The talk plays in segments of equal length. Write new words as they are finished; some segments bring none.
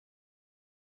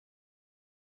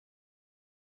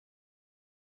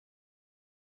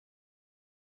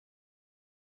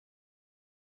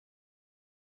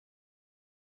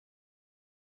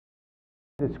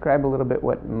Describe a little bit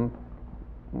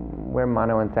where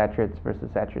monounsaturates versus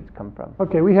saturates come from.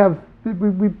 Okay, we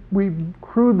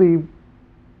crudely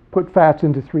put fats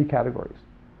into three categories.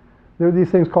 There are these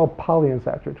things called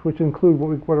polyunsaturates, which include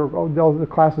what are the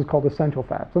classes called essential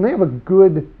fats, and they have a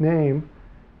good name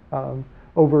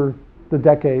over the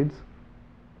decades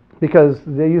because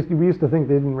we used to think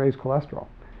they didn't raise cholesterol.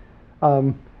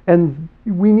 And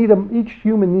each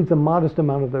human needs a modest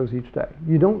amount of those each day.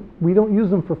 We don't use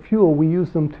them for fuel. We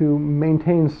use them to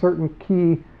maintain certain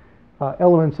key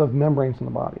elements of membranes in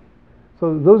the body.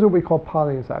 So those are what we call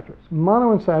polyunsaturates.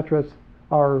 Monounsaturates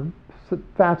are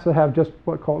fats that have just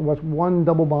what's one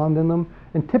double bond in them.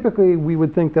 And typically we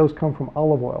would think those come from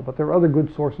olive oil, but there are other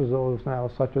good sources of those now,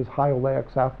 such as high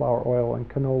oleic safflower oil and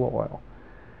canola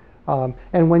oil.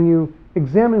 And when you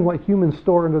examine what humans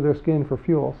store under their skin for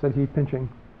fuel, said he, pinching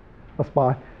a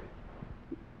spot,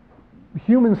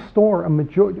 humans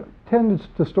tend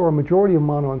to store a majority of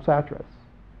monounsaturates,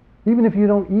 even if you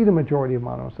don't eat a majority of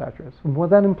monounsaturates. And what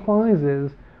that implies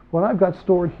is what I've got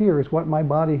stored here is what my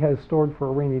body has stored for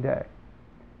a rainy day.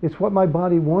 It's what my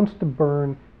body wants to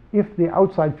burn if the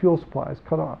outside fuel supply is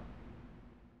cut off.